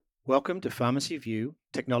Welcome to Pharmacy View,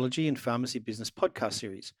 Technology and Pharmacy Business podcast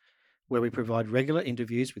series, where we provide regular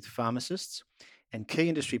interviews with pharmacists and key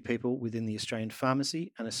industry people within the Australian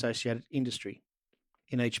pharmacy and associated industry.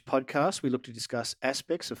 In each podcast, we look to discuss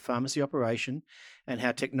aspects of pharmacy operation and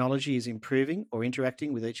how technology is improving or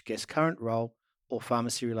interacting with each guest's current role or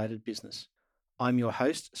pharmacy-related business. I'm your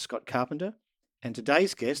host, Scott Carpenter, and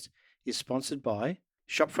today's guest is sponsored by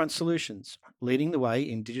Shopfront Solutions, leading the way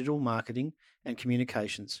in digital marketing and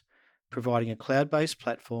communications, providing a cloud-based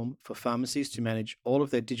platform for pharmacies to manage all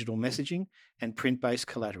of their digital messaging and print-based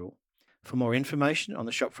collateral. For more information on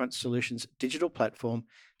the Shopfront Solutions digital platform,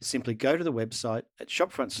 simply go to the website at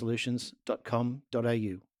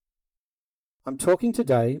shopfrontsolutions.com.au. I'm talking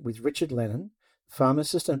today with Richard Lennon,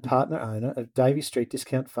 pharmacist and partner owner of Davey Street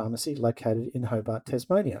Discount Pharmacy located in Hobart,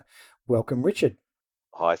 Tasmania. Welcome, Richard.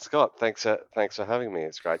 Hi, Scott. Thanks for having me.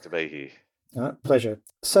 It's great to be here. Pleasure.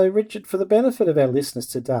 So, Richard, for the benefit of our listeners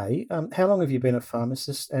today, how long have you been a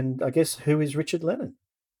pharmacist, and I guess who is Richard Lennon?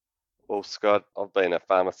 Well, Scott, I've been a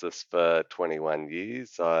pharmacist for 21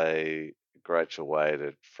 years. I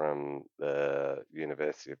graduated from the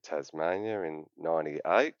University of Tasmania in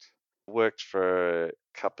 98. Worked for a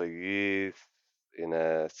couple of years in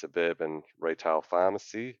a suburban retail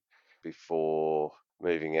pharmacy before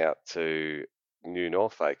moving out to New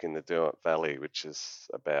Norfolk in the Derwent Valley, which is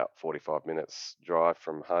about 45 minutes drive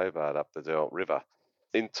from Hobart up the Derwent River.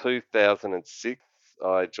 In 2006,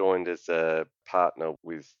 I joined as a partner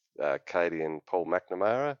with Katie and Paul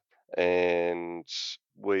McNamara, and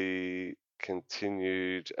we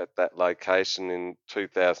continued at that location. In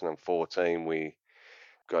 2014, we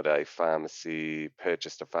got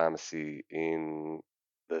purchased a pharmacy in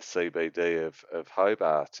the CBD of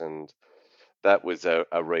Hobart, and that was a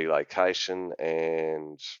relocation,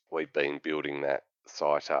 and we've been building that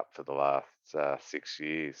site up for the last 6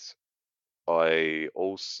 years. I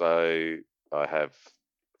have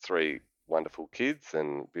three wonderful kids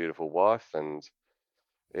and beautiful wife, and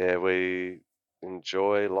yeah, we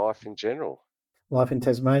enjoy life in general. Life in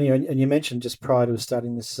Tasmania, and you mentioned just prior to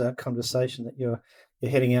starting this conversation that you're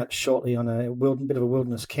heading out shortly on a bit of a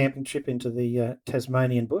wilderness camping trip into the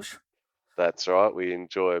Tasmanian bush. That's right. We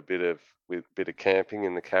enjoy a bit of camping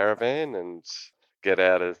in the caravan and get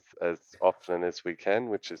out as often as we can,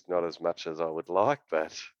 which is not as much as I would like,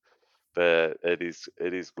 but it is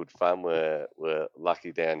good fun. We're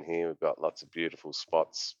lucky down here. We've got lots of beautiful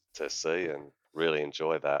spots to see and really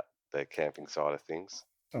enjoy the camping side of things.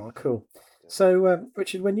 Oh, cool. So,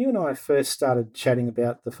 Richard, when you and I first started chatting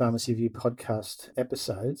about the Pharmacy View podcast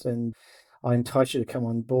episodes, and I enticed you to come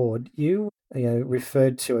on board, you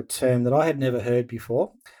referred to a term that I had never heard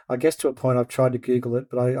before. I guess to a point I've tried to Google it,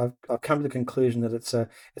 but I've come to the conclusion that it's a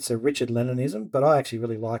Richard Lennonism, but I actually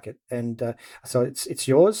really like it, and so it's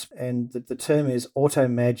yours, and the term is auto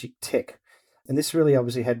magic tech. And this really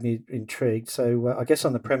obviously had me intrigued. So I guess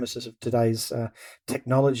on the premises of today's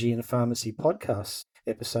technology and pharmacy podcast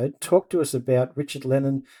episode, talk to us about Richard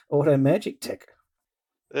Lennon Auto Magic Tech.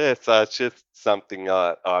 Yeah, so it's just something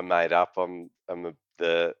I made up.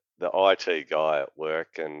 The IT guy at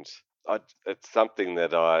work, and it's something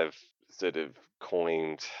that I've sort of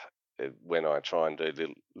coined when I try and do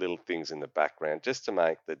little things in the background just to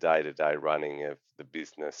make the day-to-day running of the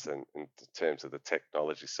business and in terms of the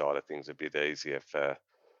technology side of things a bit easier for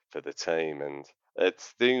the team. And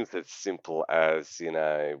it's things as simple as,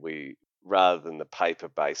 we rather than the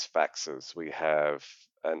paper-based faxes, we have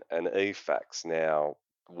an e-fax now.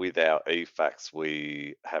 With our e-fax,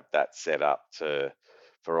 we have that set up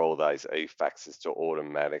for all those e-faxes to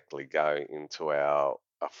automatically go into a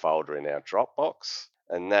folder in our Dropbox,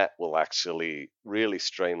 and that will actually really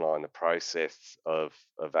streamline the process of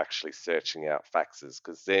actually searching out faxes,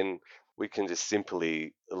 because then we can just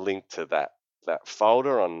simply link to that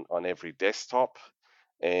folder on every desktop,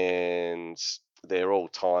 and they're all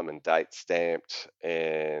time and date stamped,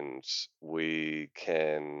 and we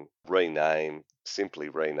can simply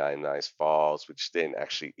rename those files, which then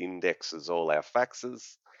actually indexes all our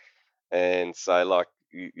faxes. And so, like,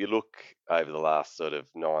 you look over the last sort of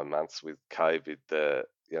 9 months with COVID,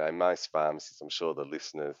 most pharmacies, I'm sure the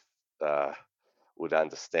listeners would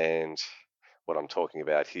understand what I'm talking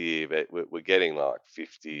about here, but we're getting like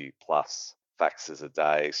 50 plus faxes a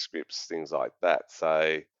day, scripts, things like that.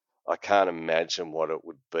 So I can't imagine what it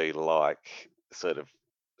would be like sort of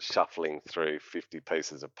shuffling through 50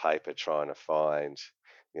 pieces of paper trying to find,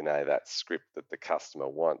 that script that the customer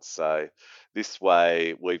wants. So this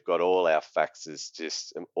way, we've got all our faxes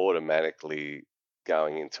just automatically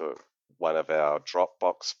going into one of our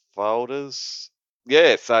Dropbox folders.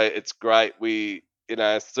 Yeah, so it's great.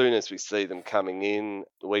 As soon as we see them coming in,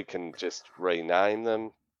 we can just rename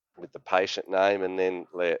them. with the patient name, and then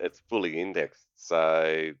it's fully indexed,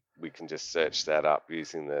 so we can just search that up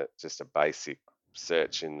using the just a basic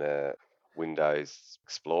search in the Windows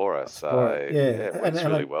Explorer. Explorer. So Yeah, yeah, it works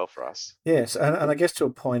really well for us. yes, and I guess to a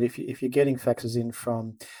point, if you're getting faxes in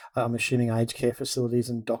from, I'm assuming aged care facilities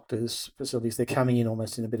and doctors' facilities, they're coming in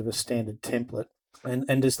almost in a bit of a standard template.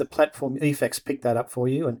 And does the platform eFax pick that up for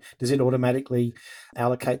you? And does it automatically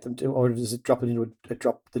allocate them to, or does it drop it into the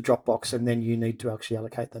Dropbox, and then you need to actually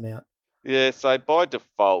allocate them out? Yeah, so by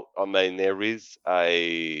default, I mean, there is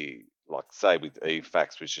like say with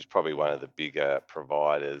eFax, which is probably one of the bigger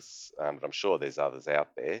providers, but I'm sure there's others out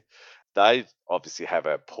there. They obviously have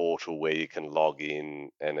a portal where you can log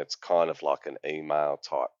in, and it's kind of like an email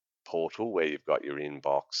type portal where you've got your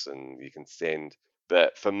inbox and you can send.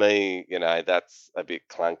 But for me, that's a bit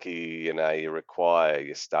clunky. You require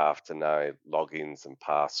your staff to know logins and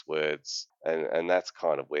passwords, and that's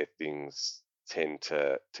kind of where things tend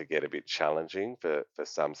to get a bit challenging for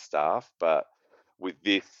some staff. But with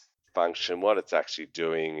this function, what it's actually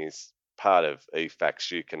doing is part of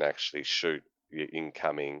eFax, you can actually shoot your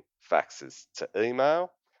incoming faxes to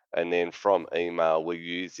email. And then from email, we're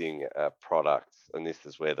using a product, and this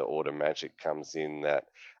is where the Automagic comes in, that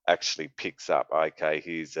actually picks up, okay,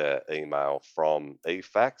 here's an email from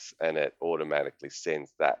eFax, and it automatically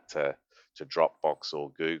sends that to Dropbox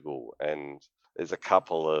or Google. And there's a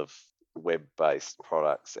couple of web-based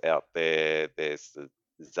products out there. There's the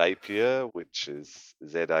Zapier, which is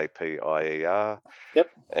Zapier, Yep.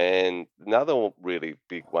 and another really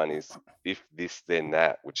big one is If This Then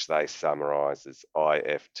That, which they summarize as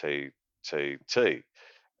IFTTT.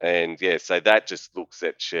 And yeah, so that just looks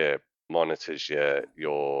at monitors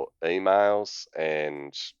your emails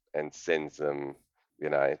and sends them,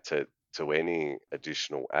 to any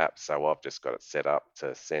additional app. So I've just got it set up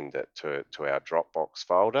to send it to our Dropbox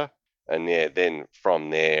folder. And yeah, then from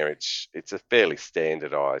there it's a fairly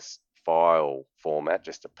standardized file format,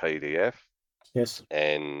 just a PDF, Yes.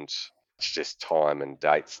 and it's just time and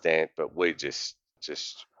date stamped, but we just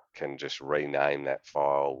can just rename that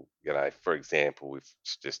file. For example, if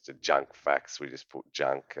it's just a junk fax, we just put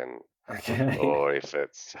junk, and Okay. or if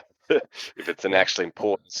it's if it's an actually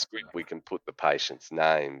important script, we can put the patient's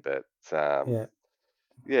name. But Yeah.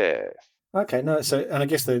 yeah, Okay, no, so and I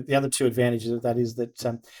guess the other two advantages of that is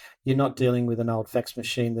that you're not dealing with an old fax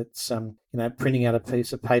machine that's printing out a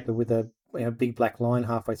piece of paper with a big black line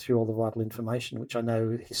halfway through all the vital information, which I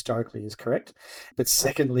know historically is correct. But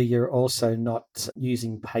secondly, you're also not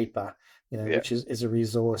using paper, yeah, which is a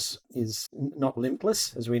resource is not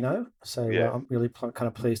limitless, as we know. So yeah. I'm really kind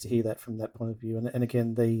of pleased to hear that from that point of view. And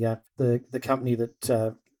again, the company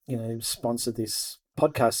that sponsored this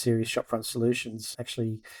podcast series, Shopfront Solutions,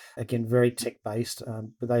 actually, again, very tech based,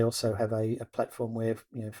 but they also have a platform where,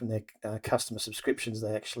 from their customer subscriptions,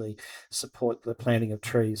 they actually support the planting of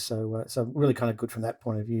trees. So really kind of good from that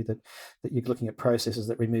point of view that you're looking at processes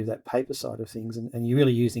that remove that paper side of things, and you're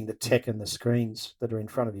really using the tech and the screens that are in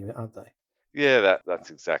front of you, aren't they? Yeah, that's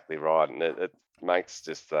exactly right, and it makes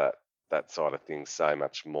just that side of things so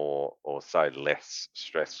much more, or so less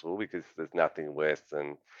stressful, because there's nothing worse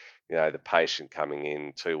than the patient coming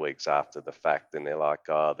in 2 weeks after the fact, and they're like,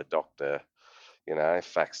 oh, the doctor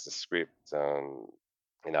faxed the script.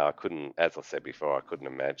 I couldn't, as I said before, I couldn't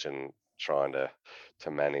imagine trying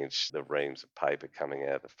to manage the reams of paper coming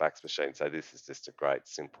out of the fax machine. So this is just a great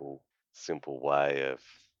simple way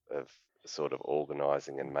of sort of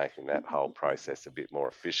organising and making that whole process a bit more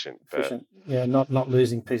efficient. But Efficient, yeah, not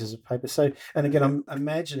losing pieces of paper. So, and again, I'm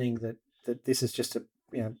imagining that this is just a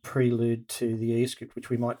prelude to the e-script, which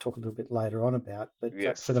we might talk a little bit later on about. But for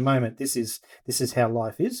yes, the moment, this is how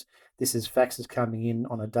life is. This is faxes coming in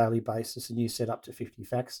on a daily basis, and you set up to 50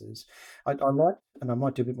 faxes. I like, and I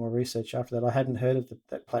might do a bit more research after that. I hadn't heard of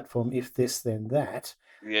that platform. If this, then that.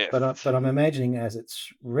 yes, But I'm imagining as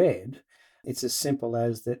it's read, it's as simple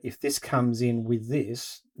as that. If this comes in with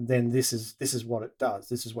this, then this is what it does.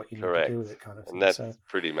 This is what you need to do correct. with it, kind of And thing. that's So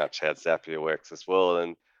pretty much how Zapier works as well.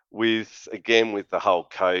 And with the whole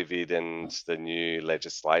COVID and the new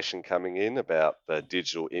legislation coming in about the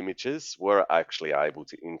digital images, we're actually able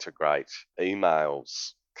to integrate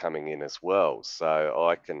emails coming in as well. So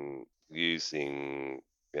I can, using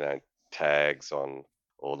tags on,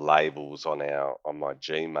 or labels on my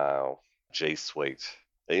Gmail G Suite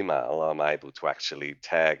email, I'm able to actually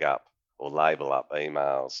tag up or label up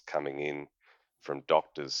emails coming in from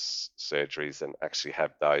doctors' surgeries and actually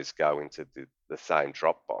have those go into the same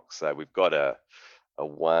Dropbox. So we've got a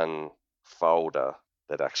one folder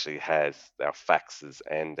that actually has our faxes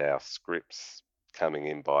and our scripts coming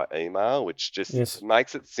in by email, which just Yes.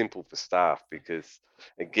 makes it simple for staff because,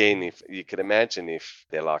 again, if you could imagine if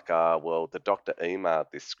they're like, well, the doctor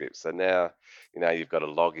emailed this script. So now, you've got to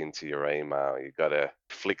log into your email. You've got to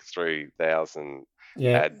flick through 1,000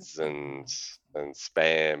 Yeah. ads and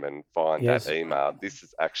spam and find that Yes. email. This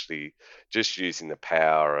is actually just using the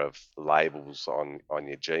power of labels on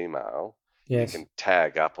your Gmail. You Yes. can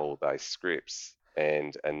tag up all those scripts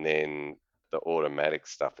and then the automatic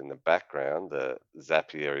stuff in the background, the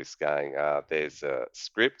Zapier is going, there's a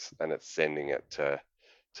script and it's sending it to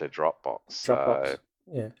Dropbox. So Dropbox.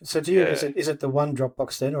 Yeah. So is yeah, it the one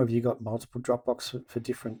Dropbox then, or have you got multiple Dropbox for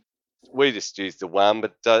different? we just use the one,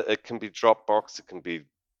 but it can be Dropbox, it can be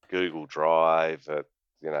Google Drive,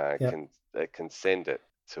 Yep. it can send it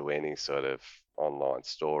to any sort of online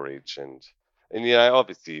storage, and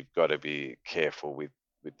obviously you've got to be careful with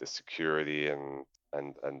the security and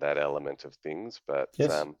that element of things, but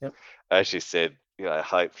Yes. Yep. as you said,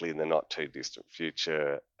 hopefully in the not too distant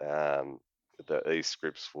future, the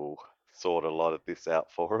e-scripts will sort a lot of this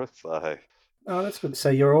out for us. So Oh, that's good.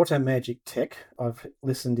 So your Automagic tech, I've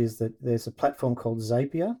listened, is that there's a platform called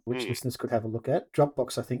Zapier, which mm, listeners could have a look at.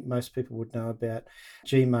 Dropbox, I think most people would know about.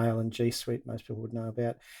 Gmail and G Suite, most people would know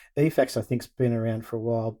about. eFax, I think, has been around for a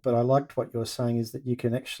while, but I liked what you're saying is that you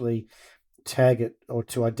can actually tag it or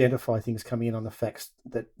to identify things coming in on the fax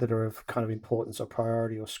that are of kind of importance or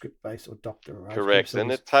priority or script based or doctor or OTM correct,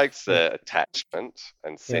 and service. it takes Yeah, the attachment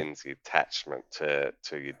and yeah, sends the attachment to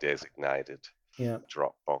your designated yeah.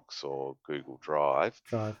 Dropbox or Google Drive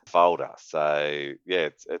Drive. folder. So yeah,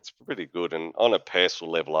 it's pretty good. And on a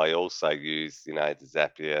personal level, I also use the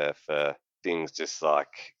Zapier for things just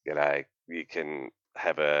like you can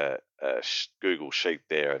have a Google sheet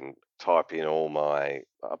there and type in all my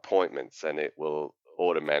appointments, and it will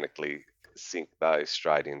automatically sync those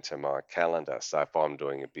straight into my calendar. So if I'm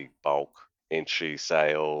doing a big bulk entry,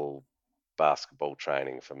 say all basketball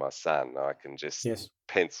training for my son, I can just Yes,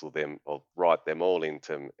 pencil them or write them all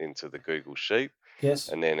into the Google Sheet, yes.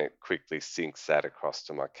 and then it quickly syncs that across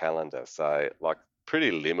to my calendar. So like pretty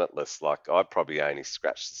limitless. Like I probably only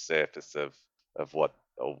scratched the surface of what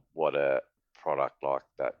a product like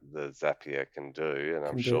that the Zapier can do, and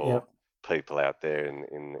I'm Can do it. Yeah. sure people out there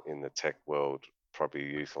in the tech world probably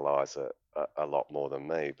utilize it a lot more than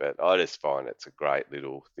me. But I just find it's a great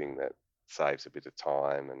little thing that saves a bit of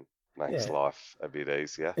time and makes Yeah. life a bit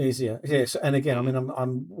easier. Easier, yes. And again, I Mm.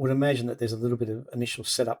 mean, would imagine that there's a little bit of initial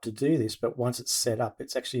setup to do this, but once it's set up,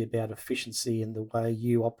 it's actually about efficiency in the way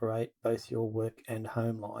you operate both your work and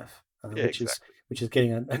home life, Yeah, exactly. which is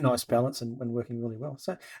getting a nice balance and working really well.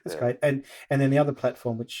 So that's Yeah, great. And then the other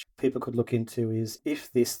platform which people could look into is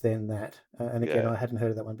If This Then That. And again, yeah, I hadn't heard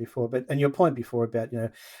of that one before. But and your point before about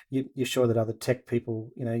you're sure that other tech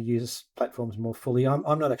people use platforms more fully. I'm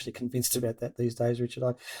not actually convinced about that these days,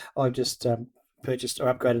 Richard. I've just purchased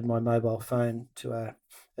or upgraded my mobile phone to a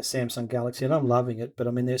Samsung Galaxy, and I'm loving it. But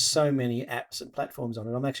I mean, there's so many apps and platforms on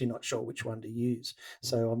it. I'm actually not sure which one to use.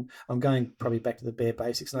 So I'm going probably back to the bare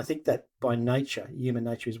basics. And I think that by nature, human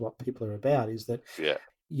nature is what people are about. Is that yeah.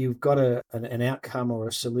 you've got an outcome or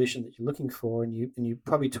a solution that you're looking for, and you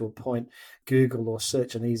probably to a point Google or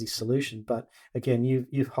search an easy solution. But again,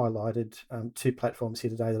 you've highlighted two platforms here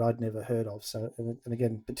today that I'd never heard of. So and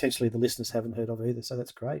again, potentially the listeners haven't heard of either. So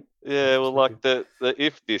that's great from that Yeah, well, perspective. like the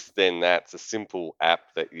if this then that's a simple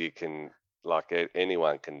app that you can like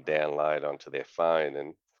anyone can download onto their phone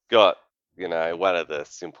and got one of the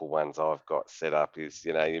simple ones I've got set up is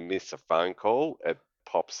you miss a phone call, it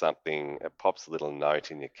pops a little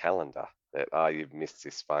note in your calendar that you've missed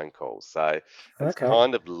this phone call. So it's Okay.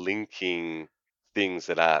 kind of linking things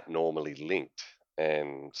that aren't normally linked,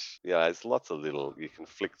 and there's lots of little you can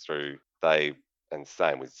flick through. And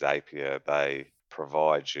same with Zapier, they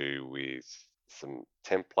provide you with some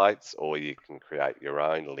templates, or you can create your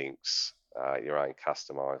own links, your own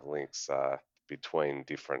customized links between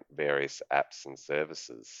different various apps and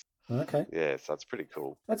services. Okay. Yeah, so it's pretty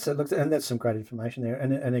cool. That's it. Look, and that's some great information there.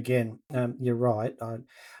 And again, you're right.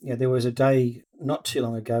 There was a day not too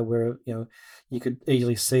long ago where you could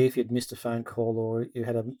easily see if you'd missed a phone call or you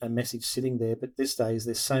had a message sitting there. But these days,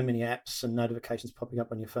 there's so many apps and notifications popping up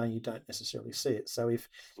on your phone, you don't necessarily see it. So if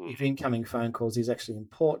Mm. incoming phone calls is actually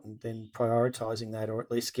important, then prioritizing that, or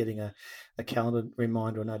at least getting a calendar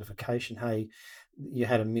reminder or notification, hey, you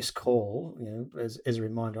had a missed call, as a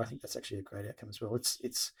reminder. I think that's actually a great outcome as well.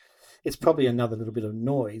 It's probably another little bit of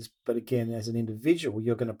noise, but again, as an individual,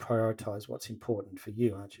 you're going to prioritize what's important for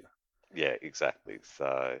you, aren't you? Yeah, exactly.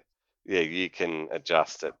 So yeah, you can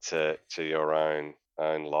adjust it to your own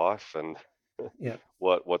life, and Yeah.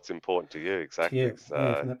 what's important to you To exactly. you, yeah,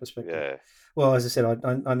 So from that perspective. yeah, Well, as I said,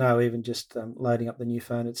 I know even just loading up the new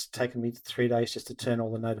phone, it's taken me 3 days just to turn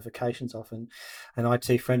all the notifications off. And an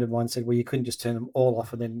IT friend of mine said, well, you couldn't just turn them all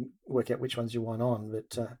off and then work out which ones you want on.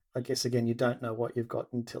 But I guess, again, you don't know what you've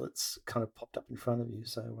got until it's kind of popped up in front of you.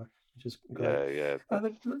 So, which is great. yeah.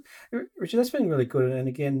 Richard, that's been really good. And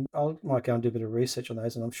again, might go and do a bit of research on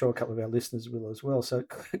those, and I'm sure a couple of our listeners will as well. So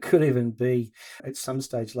it could even be at some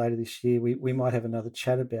stage later this year, we might have another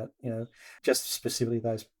chat about, just specifically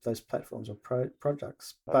those platforms or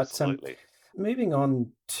products. But Absolutely. moving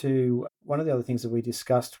on to one of the other things that we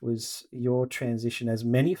discussed was your transition, as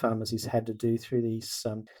many pharmacies had to do through these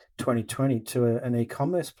 2020, to an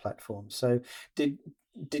e-commerce platform. So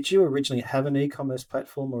did you originally have an e-commerce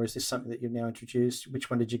platform, or is this something that you've now introduced? Which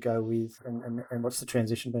one did you go with, and what's the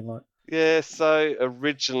transition been like? Yeah, so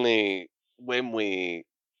originally when we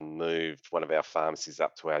moved one of our pharmacies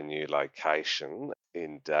up to our new location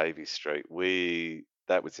in Davey Street, we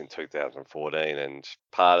that was in 2014, and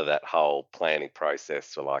part of that whole planning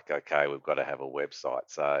process were like, okay, we've got to have a website.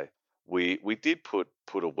 So we did put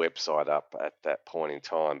a website up at that point in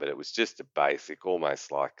time, but it was just a basic,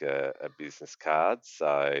 almost like a business card.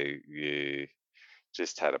 So you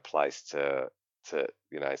just had a place to so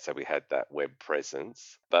we had that web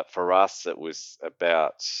presence. But for us it was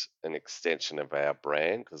about an extension of our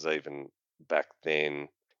brand, because even back then,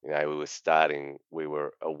 we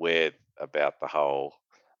were aware about the whole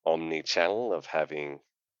omni channel of having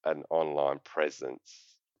an online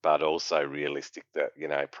presence, but also realistic that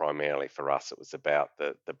primarily for us it was about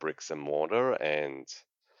the bricks and mortar. And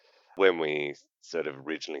when we sort of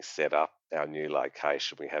originally set up our new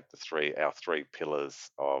location, we had our three pillars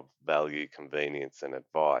of value, convenience, and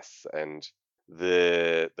advice. And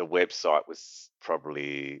the website was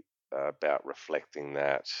probably about reflecting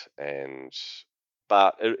that. And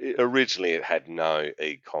but originally it had no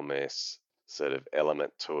e-commerce sort of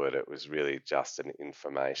element to it. It was really just an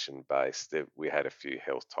information based. We had a few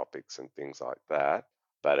health topics and things like that,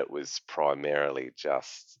 but it was primarily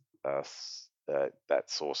just that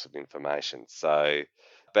source of information. So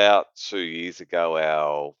about 2 years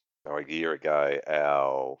ago, or a year ago,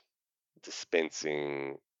 our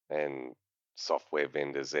dispensing and software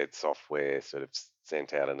vendors, Ed Software, sort of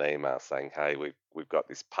sent out an email saying, "Hey, we've got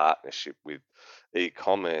this partnership with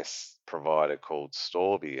e-commerce provider called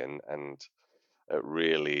Storby," and it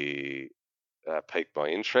really piqued my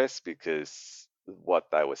interest, because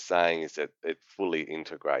what they were saying is that it fully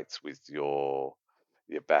integrates with your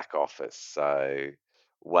back office. So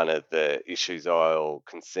one of the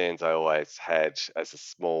concerns I always had as a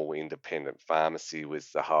small independent pharmacy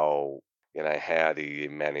was the whole, how do you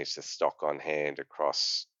manage the stock on hand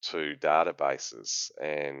across two databases?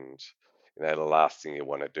 And the last thing you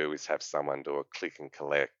want to do is have someone do a click and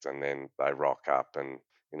collect and then they rock up and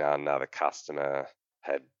another customer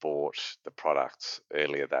had bought the product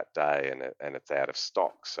earlier that day and it's out of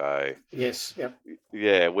stock. So Yes, yeah.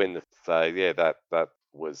 yeah, that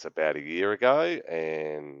was about a year ago,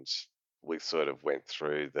 and we sort of went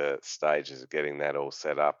through the stages of getting that all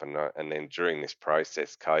set up, and then during this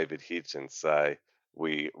process, COVID hit, and so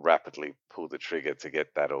we rapidly pulled the trigger to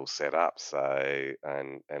get that all set up, so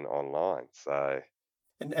and online. So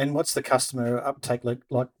And what's the customer uptake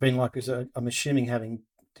like been like? Because I'm assuming, having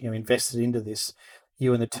invested into this,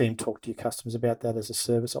 you and the team talk to your customers about that as a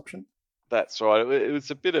service option. that's right. It was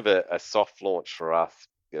a bit of a soft launch for us,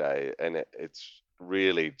 and it's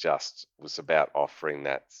really just was about offering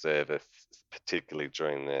that service, particularly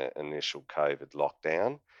during the initial COVID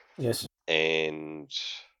lockdown. Yes. And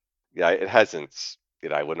it hasn't,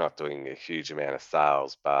 we're not doing a huge amount of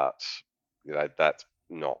sales, but that's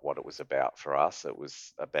not what it was about for us. It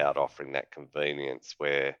was about offering that convenience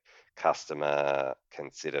where customer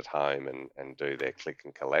can sit at home and do their click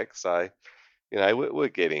and collect. So we're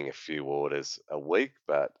getting a few orders a week,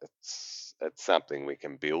 but it's something we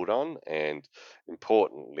can build on, and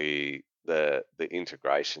importantly, the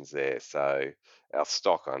integrations there. So our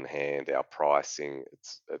stock on hand, our pricing,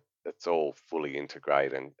 it's all fully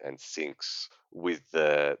integrated and syncs with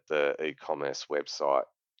the e-commerce website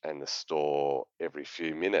and the store every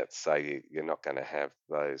few minutes. So you're not going to have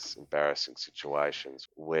those embarrassing situations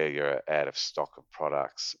where you're out of stock of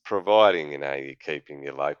products, providing you're keeping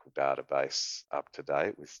your local database up to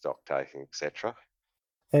date with stock taking, etc.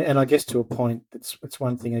 And I guess, to a point, it's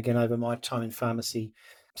one thing, again, over my time in pharmacy,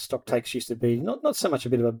 stock takes used to be not so much a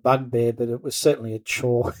bit of a bugbear, but it was certainly a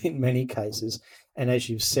chore in many cases. And as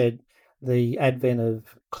you've said, the advent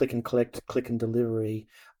of click and collect, click and delivery,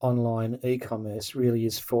 online e-commerce really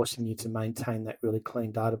is forcing you to maintain that really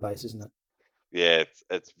clean database, isn't it? Yeah,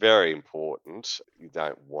 it's very important. You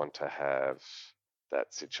don't want to have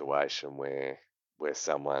that situation where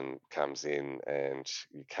someone comes in and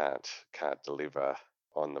you can't deliver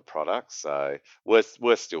on the product. So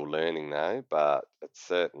we're still learning though, but it's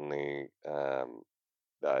certainly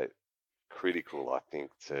though critical, I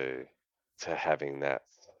think, to having that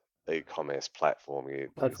e-commerce platform is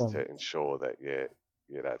Platform. to ensure that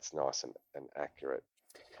that's nice and accurate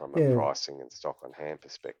from a Yeah. pricing and stock on hand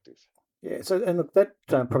perspective. Yeah, so and look, that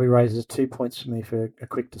probably raises 2 points for me for a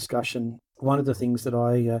quick discussion. One of the things that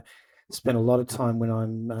I spend a lot of time when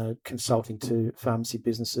I'm consulting to pharmacy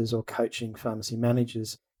businesses or coaching pharmacy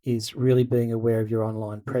managers is really being aware of your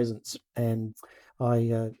online presence. And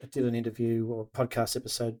I did an interview or podcast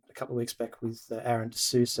episode a couple of weeks back with Aaron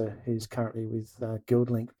D'Souza, who's currently with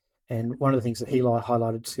GuildLink. And one of the things that he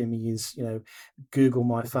highlighted to me is, Google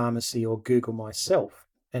My Pharmacy or Google Myself.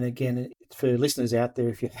 And again, for listeners out there,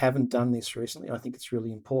 if you haven't done this recently, I think it's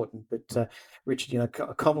really important. But Richard,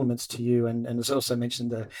 compliments to you, and as also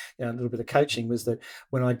mentioned, a little bit of coaching was that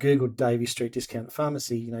when I googled Davey Street Discount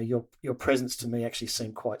Pharmacy, your presence to me actually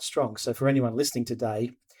seemed quite strong. So for anyone listening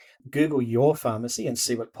today, Google your pharmacy and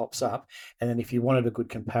see what pops up. And then if you wanted a good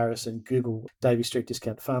comparison, Google Davey Street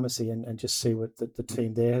Discount Pharmacy and just see what the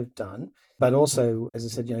team there have done. But also, as I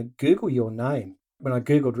said, Google your name. When I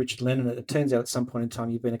Googled Richard Lennon, it turns out at some point in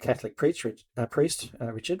time you've been a Catholic priest,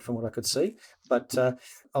 Richard, from what I could see. But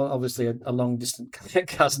obviously a long distant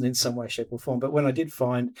cousin in some way, shape, or form. But when I did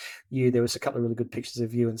find you, there was a couple of really good pictures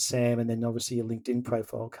of you and Sam, and then obviously your LinkedIn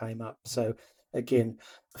profile came up. So again,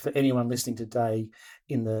 for anyone listening today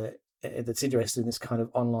in the that's interested in this kind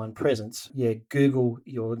of online presence, Google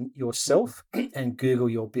yourself and Google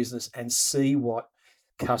your business and see what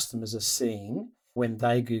customers are seeing when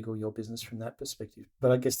they Google your business from that perspective.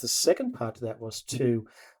 But I guess the second part to that was too,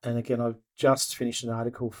 and again, I've just finished an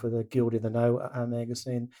article for the Guild in the Know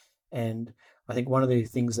magazine, and I think one of the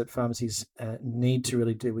things that pharmacies need to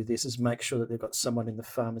really do with this is make sure that they've got someone in the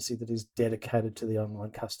pharmacy that is dedicated to the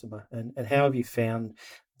online customer. And how have you found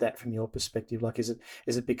that from your perspective? Like, is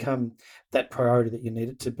it become that priority that you need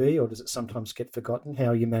it to be, or does it sometimes get forgotten? How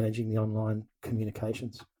are you managing the online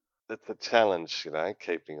communications? It's a challenge,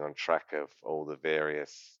 keeping on track of all the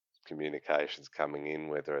various communications coming in,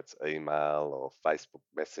 whether it's email or Facebook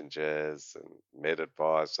messengers and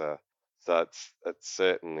MedAdvisor. So it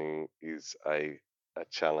certainly is a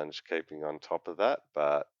challenge keeping on top of that,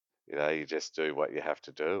 but you just do what you have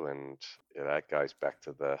to do, and it goes back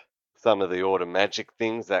to the some of the auto magic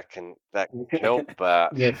things that can help,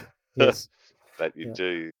 but Yes, yes, but you yeah.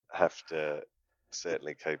 do have to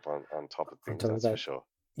certainly keep on top of On things, top of that's for that. sure.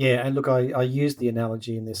 Yeah, and look, I used the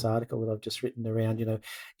analogy in this article that I've just written around,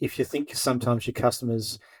 if you think sometimes your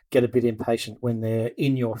customers get a bit impatient when they're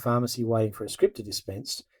in your pharmacy waiting for a script to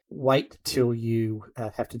dispense, wait till you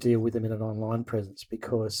have to deal with them in an online presence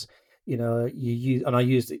because, you use, and I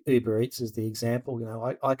used Uber Eats as the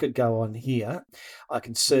example, I could go on here, I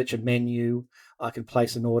can search a menu, I can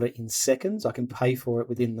place an order in seconds, I can pay for it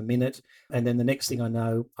within the minute, and then the next thing I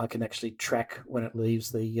know, I can actually track when it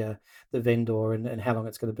leaves the vendor and how long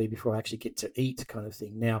it's going to be before I actually get to eat kind of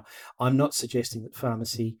thing. Now, I'm not suggesting that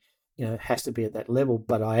pharmacy, has to be at that level,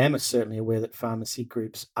 but I am certainly aware that pharmacy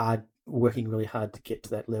groups are working really hard to get to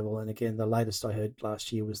that level. And again, the latest I heard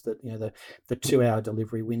last year was that, the 2 hour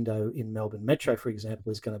delivery window in Melbourne Metro, for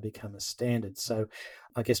example, is going to become a standard. So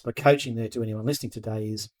I guess my coaching there to anyone listening today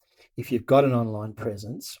is if you've got an online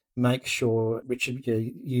presence, make sure Richard,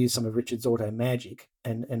 you use some of Richard's auto magic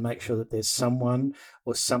and make sure that there's someone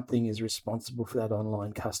or something is responsible for that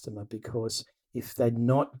online customer, because if they're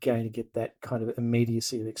not going to get that kind of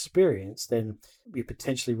immediacy of experience, then you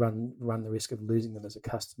potentially run the risk of losing them as a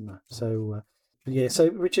customer. So yeah, so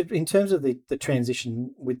Richard, in terms of the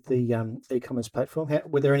transition with the e-commerce platform,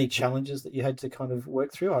 were there any challenges that you had to kind of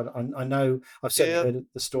work through? I know I've certainly Yeah, heard of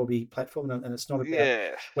the Storby platform, and it's not about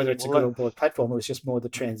yeah. whether it's a Well, good or bad platform. It was just more the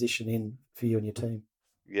transition in for you and your team.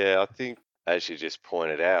 yeah, I think as you just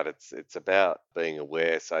pointed out, it's about being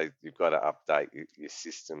aware. So you've got to update your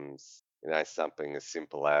systems. Something as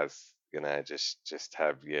simple as just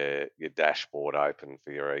have your dashboard open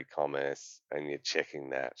for your e-commerce, and you're checking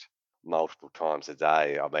that multiple times a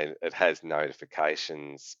day. I mean, it has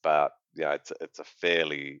notifications, but it's a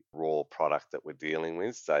fairly raw product that we're dealing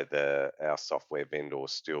with. So our software vendor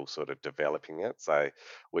is still sort of developing it. So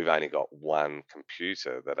we've only got one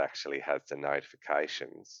computer that actually has the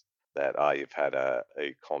notifications that you've had a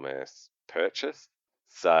e-commerce purchase.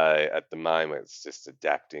 So at the moment, it's just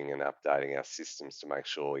adapting and updating our systems to make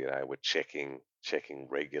sure we're checking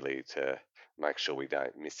regularly to make sure we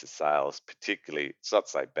don't miss the sales. Particularly, it's not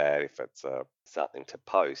so bad if it's something to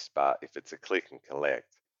post, but if it's a click and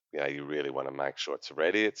collect, you really want to make sure it's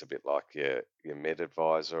ready. It's a bit like your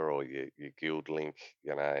MedAdvisor or your Guild Link.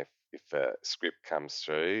 If a script comes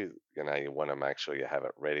through, you want to make sure you have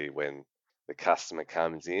it ready when the customer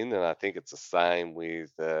comes in. And I think it's the same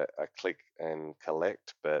with a click and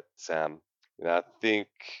collect. But I think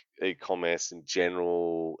e-commerce in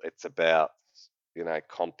general, it's about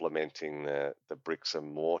complementing the bricks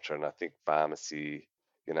and mortar. And I think pharmacy,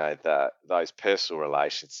 that those personal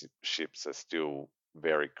relationships are still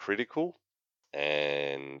very critical.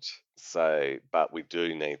 And so, but we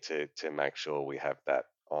do need to make sure we have that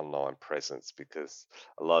online presence, because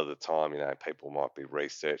a lot of the time, people might be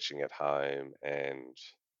researching at home and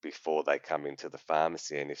before they come into the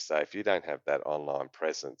pharmacy. And if you don't have that online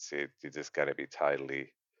presence, you're just going to be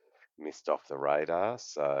totally missed off the radar.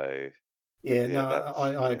 So Yeah, no, yeah, that's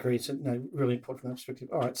I yeah. agree. It's really important from that perspective.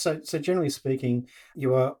 All right, so generally speaking,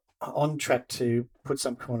 you are on track to put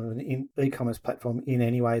some kind of an e-commerce platform in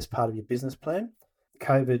anyway as part of your business plan.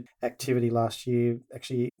 COVID activity last year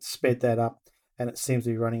actually sped that up, and it seems to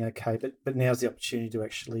be running okay. But now's the opportunity to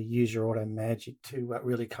actually use your auto magic to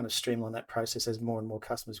really kind of streamline that process as more and more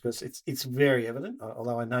customers, because it's very evident.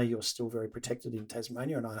 Although I know you're still very protected in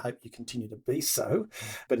Tasmania, and I hope you continue to be so,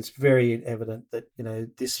 but it's very evident that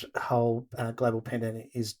this whole global pandemic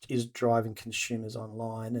is driving consumers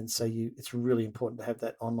online, and so it's really important to have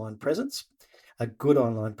that online presence, a good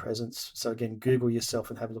online presence. So again, Google yourself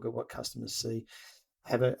and have a look at what customers see.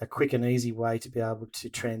 Have a quick and easy way to be able to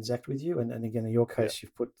transact with you. And again, in your Yeah. case,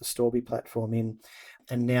 you've put the Storby platform in,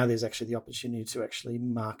 and now there's actually the opportunity to actually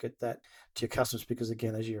market that to your customers, because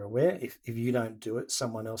again, as you're aware, if you don't do it,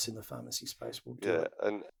 someone else in the pharmacy space will do Yeah, it.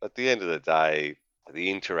 and at the end of the day, the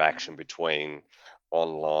interaction between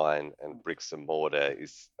online and bricks and mortar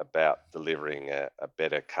is about delivering a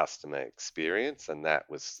better customer experience, and that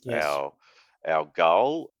was Yes. our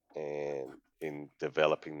goal and in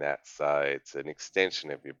developing that. So it's an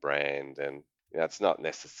extension of your brand, and it's not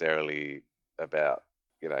necessarily about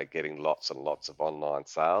getting lots and lots of online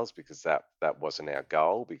sales, because that wasn't our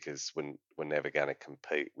goal, because we're never going to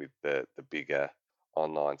compete with the bigger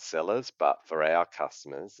online sellers. But for our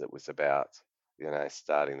customers, it was about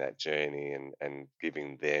starting that journey and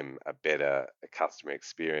giving them a better customer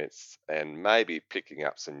experience, and maybe picking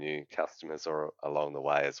up some new customers or along the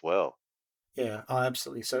way as well. Yeah, oh,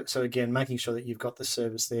 absolutely. So again, making sure that you've got the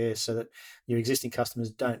service there so that your existing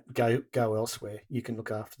customers don't go elsewhere. You can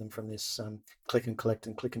look after them from this click and collect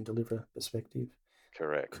and click and deliver perspective.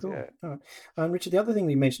 Correct. Cool. Yeah. All right. Richard, the other thing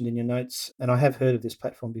we mentioned in your notes, and I have heard of this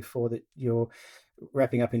platform before that you're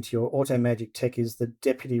wrapping up into your Auto Magic Tech, is the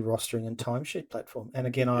deputy rostering and timesheet platform. And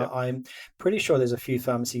again, Yep. I'm pretty sure there's a few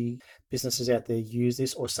pharmacy businesses out there use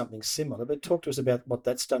this or something similar. But talk to us about what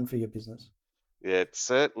that's done for your business. Yeah, it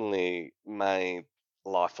certainly made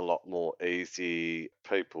life a lot more easy.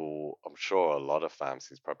 People, I'm sure a lot of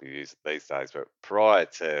pharmacies probably use it these days, but prior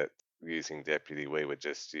to using Deputy, we were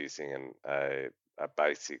just using a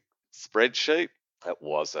basic spreadsheet. It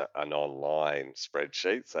was an online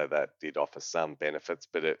spreadsheet, so that did offer some benefits,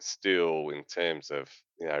 but it still, in terms of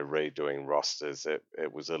redoing rosters,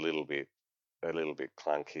 it was a little bit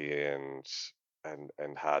clunky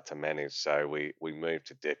and hard to manage. So we moved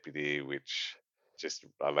to Deputy, which just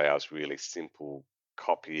allows really simple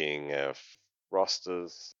copying of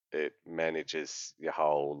rosters. It manages your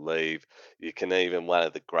whole leave. You can even, one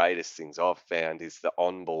of the greatest things I've found is the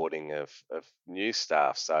onboarding of new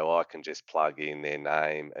staff. So I can just plug in their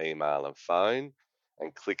name, email, and phone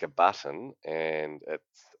and click a button, and it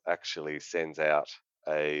actually sends out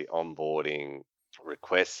a onboarding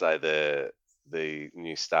request. So the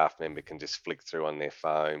new staff member can just flick through on their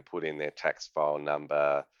phone, put in their tax file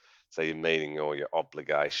number. So you're meeting all your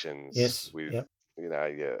obligations Yes. with, Yep.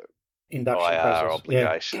 your Induction IR process. Yeah.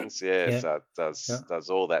 obligations. Yeah, Yeah. so it Yeah. does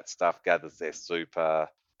all that stuff, gathers their super,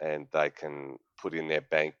 and they can put in their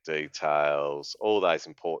bank details, all those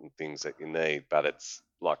important things that you need. But it's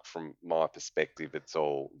like, from my perspective, it's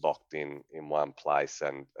all locked in one place,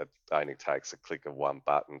 and it only takes a click of one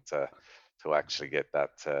button to actually get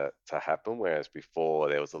that to happen. Whereas before,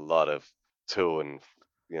 there was a lot of to and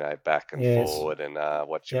back and Yes. forward, and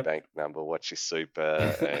what's your Yep. bank number, what's your super,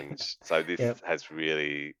 and so this Yep. has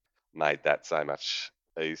really made that so much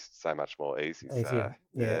more easy. So Easier.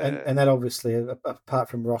 Yeah. And yeah, and that obviously, apart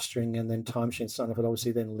from rostering and then timesheet and sign off, it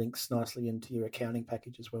obviously then links nicely into your accounting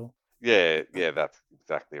package as well. yeah, that's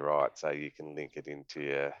exactly right. So you can link it into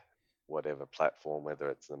your whatever platform, whether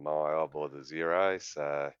it's the MyOb or the Xero.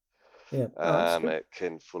 So Yeah. Oh, that's good. it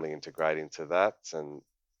can fully integrate into that, and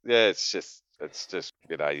yeah, it's just It's just,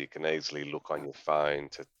 you can easily look on your phone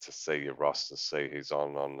to see your roster, see who's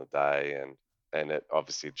on the day, and it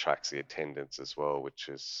obviously tracks the attendance as well, which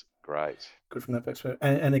is great. Good from that perspective.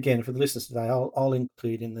 And again, for the listeners today, I'll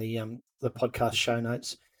include in the podcast show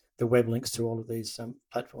notes the web links to all of these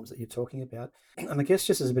platforms that you're talking about. And I guess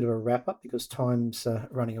just as a bit of a wrap up, because time's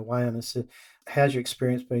running away on us, how's your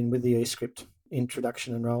experience been with the eScript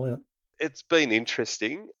introduction and rollout? It's been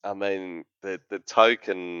interesting. I mean, the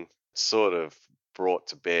token sort of brought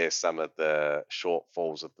to bear some of the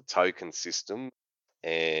shortfalls of the token system,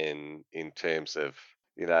 and in terms of,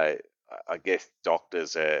 I guess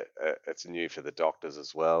doctors it's new for the doctors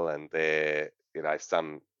as well, and they're,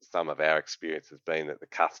 some of our experience has been that the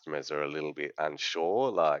customers are a little bit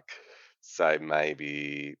unsure, like, so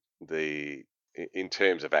maybe in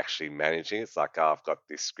terms of actually managing, it's like, oh, I've got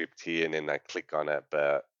this script here, and then they click on it,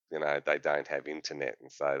 but they don't have internet, and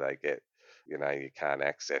so they get, you can't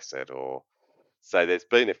access it, or so there's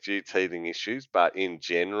been a few teething issues, but in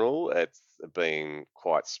general, it's been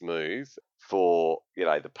quite smooth for,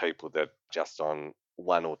 the people that are just on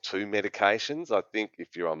one or two medications. I think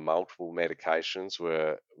if you're on multiple medications,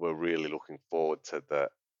 we're really looking forward to the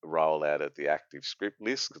rollout of the active script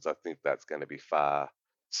list, because I think that's going to be far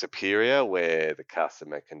superior, where the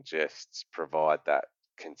customer can just provide that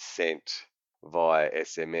consent via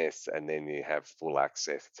SMS, and then you have full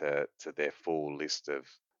access to their full list of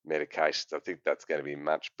medications. I think that's going to be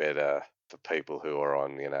much better for people who are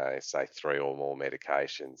on, say 3 or more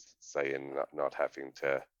medications. So you're not having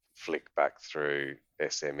to flick back through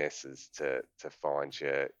SMSs to find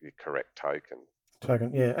your correct token.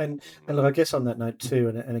 Token, yeah, and look, I guess on that note too,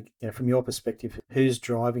 and from your perspective, who's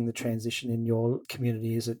driving the transition in your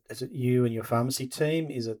community? Is it you and your pharmacy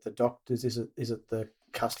team? Is it the doctors? Is it the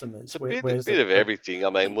customers? It's a Where's bit of everything. I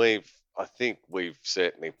mean, I think we've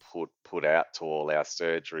certainly put out to all our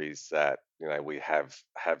surgeries that, we have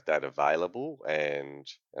that available, and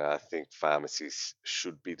I think pharmacies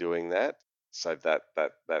should be doing that. So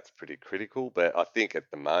that's pretty critical. But I think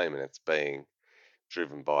at the moment it's being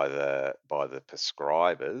driven by the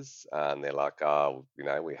prescribers, and they're like, oh,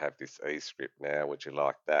 we have this e-script now. Would you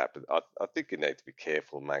like that? But I think you need to be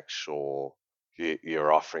careful, make sure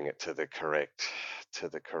you're offering it to the correct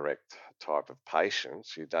type of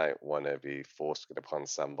patients. You don't want to be forcing it upon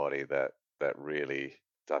somebody that really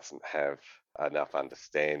doesn't have enough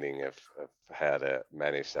understanding of how to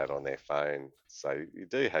manage that on their phone. So you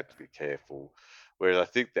do have to be careful. Whereas I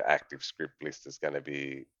think the active script list is going to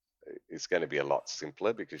be a lot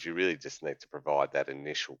simpler, because you really just need to provide that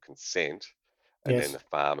initial consent, and then yes, the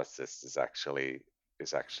pharmacist is actually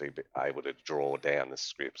able to draw down the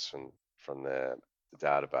scripts from the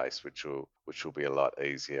database, which will be a lot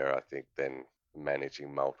easier, I think, than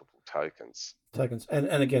managing multiple tokens. tokens, and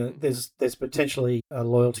again, there's potentially a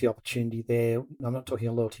loyalty opportunity there. I'm not talking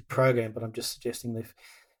a loyalty program, but I'm just suggesting that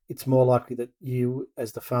it's more likely that you,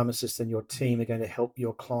 as the pharmacist and your team, are going to help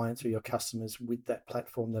your clients or your customers with that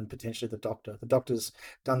platform than potentially the doctor. The doctor's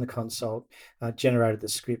done the consult, generated the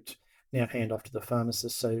script, now hand off to the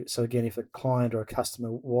pharmacist. So again, if a client or a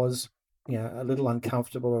customer was a little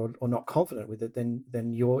uncomfortable or not confident with it,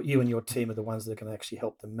 then you and your team are the ones that can actually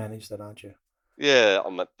help them manage that, aren't you? Yeah,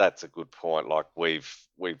 that's a good point. Like, we've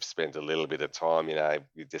spent a little bit of time.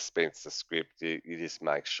 You dispense the script. You just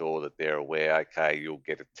make sure that they're aware. Okay, you'll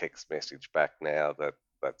get a text message back now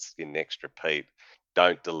that's your next repeat.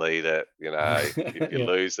 Don't delete it. If you Yeah.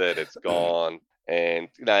 lose it, it's gone. And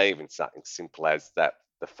even something simple as that,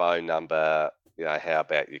 the phone number. How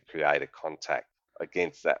about you create a contact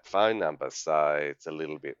against that phone number, so it's a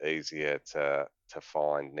little bit easier to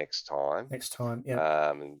find next time. Next time,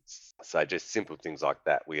 yeah. And so just simple things like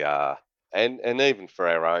that and even for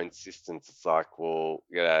our own systems, it's like, well,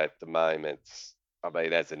 at the moment, I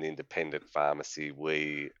mean, as an independent pharmacy,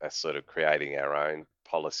 we are sort of creating our own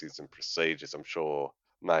policies and procedures. I'm sure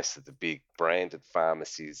most of the big branded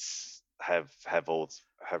pharmacies have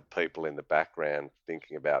people in the background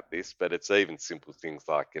thinking about this, but it's even simple things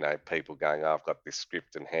like, people going, oh, I've got this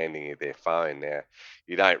script, and handing you their phone. Now,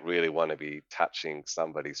 you don't really want to be touching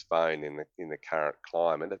somebody's phone in the current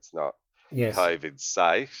climate. It's not Yes. COVID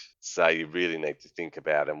safe, so you really need to think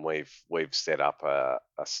about. And we've set up a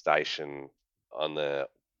station on the.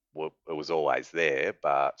 Well, it was always there,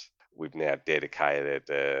 but we've now dedicated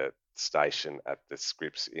a station at the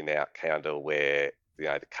scripts in our counter, where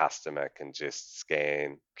the customer can just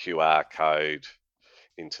scan QR code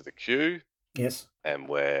into the queue, Yes. and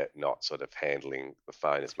we're not sort of handling the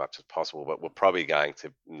phone as much as possible. But we're probably going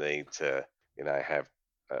to need to, have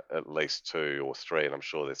at least 2 or 3, and I'm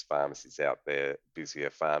sure there's pharmacies out there, busier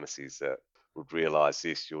pharmacies, that would realise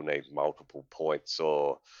this, you'll need multiple points,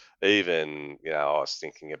 or even, I was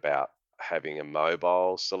thinking about having a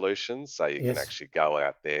mobile solution so you can Yes. actually go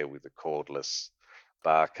out there with a cordless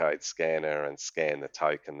barcode scanner and scan the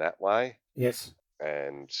token that way, Yes.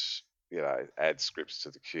 and add scripts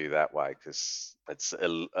to the queue that way, because it's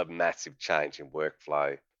a massive change in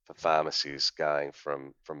workflow for pharmacies going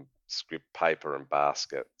from script paper and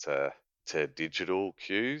basket to digital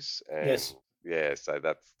queues. And Yes. yeah, so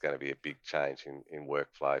that's going to be a big change in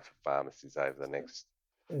workflow for pharmacies over the next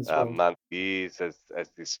As well. month, years, as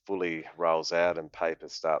this fully rolls out and paper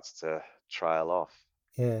starts to trail off.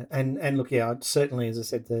 Yeah, and look, yeah, certainly, as I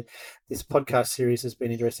said, this podcast series has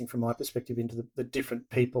been interesting from my perspective into the different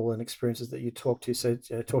people and experiences that you talk to. So,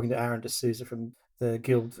 talking to Aaron D'Souza from the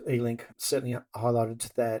Guild eLink certainly highlighted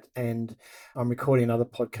to that. And I'm recording another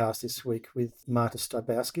podcast this week with Marta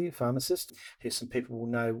Stybowski, a pharmacist, who some people will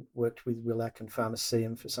know worked with Willac and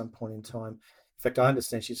Pharmaceum for some point in time. In fact, I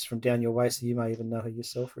understand she's from down your way, so you may even know her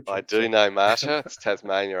yourself, I Richard. do know Marta. It's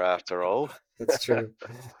Tasmania after all. That's true.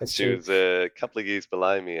 That's She true. was a couple of years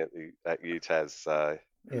below me at UTAS. So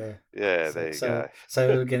Yeah. yeah, So, there you so, go.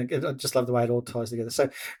 so again, I just love the way it all ties together.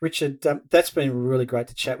 So, Richard, that's been really great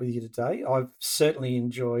to chat with you today. I've certainly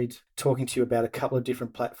enjoyed talking to you about a couple of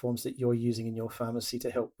different platforms that you're using in your pharmacy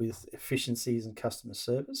to help with efficiencies and customer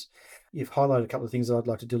service. You've highlighted a couple of things that I'd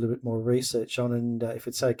like to do a little bit more research on, and if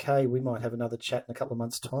it's okay, we might have another chat in a couple of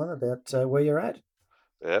months' time about where you're at.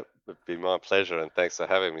 Yep, it'd be my pleasure, and thanks for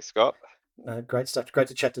having me, Scott. Great stuff. Great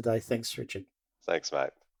to chat today. Thanks, Richard. Thanks,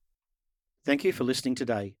 mate. Thank you for listening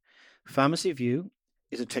today. Pharmacy View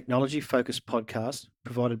is a technology-focused podcast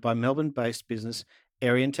provided by Melbourne-based business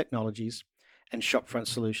Arian Technologies and Shopfront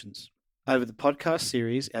Solutions. Over the podcast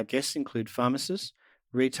series, our guests include pharmacists,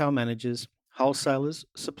 retail managers, wholesalers,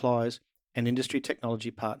 suppliers, and industry technology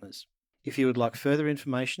partners. If you would like further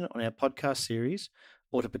information on our podcast series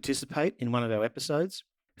or to participate in one of our episodes,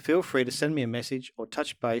 feel free to send me a message or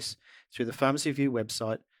touch base through the Pharmacy View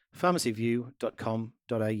website,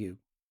 pharmacyview.com.au.